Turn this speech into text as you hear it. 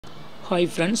Hi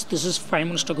friends, this is 5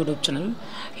 minutes to YouTube channel.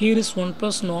 Here is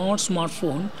Oneplus Nord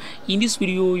smartphone. In this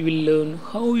video, you will learn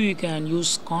how you can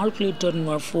use calculator in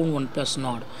your phone Oneplus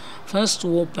Nord. First,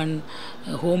 open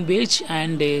home page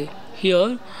and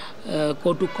here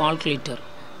go to calculator.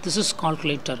 This is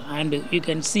calculator and you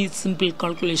can see simple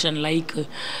calculation like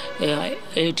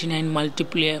 89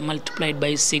 multiplied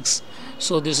by 6.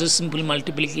 So this is simple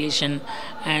multiplication,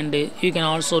 and you can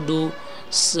also do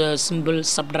simple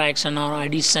subtraction or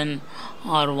addition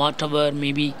or whatever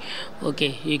maybe.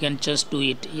 Okay, you can just do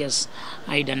it. Yes,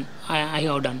 I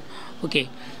have done. Okay,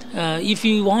 if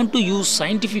you want to use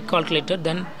scientific calculator,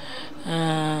 then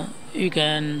you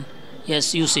can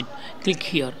use it. Click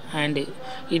here and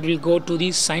it will go to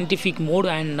the scientific mode,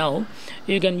 and now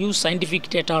you can use scientific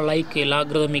data like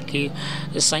logarithmic,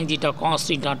 sin theta, cos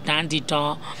theta, tan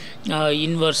theta,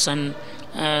 inversion,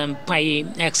 pi,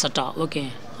 etc.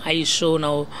 Okay, I show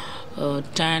now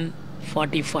tan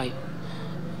 45.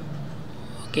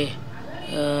 Okay,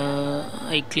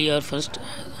 I clear first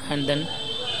and then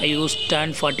I use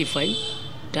tan 45.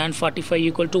 Tan 45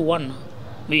 equal to 1,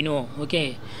 we know.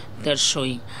 Okay, that's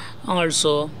showing.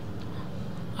 Also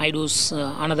I do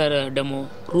another demo,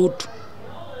 root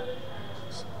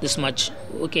this much.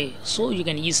 Okay, so you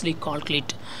can easily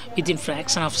calculate within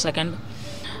fraction of second.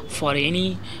 For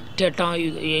any data,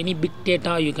 any big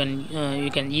data, you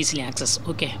can easily access.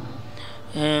 Okay,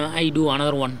 I do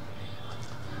another one,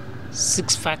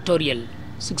 6 factorial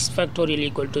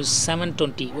equal to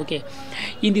 720. Okay,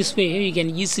 in this way you can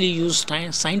easily use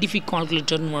scientific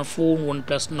calculator in your phone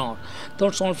Oneplus Nord.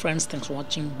 That's all friends, thanks for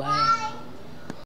watching, bye.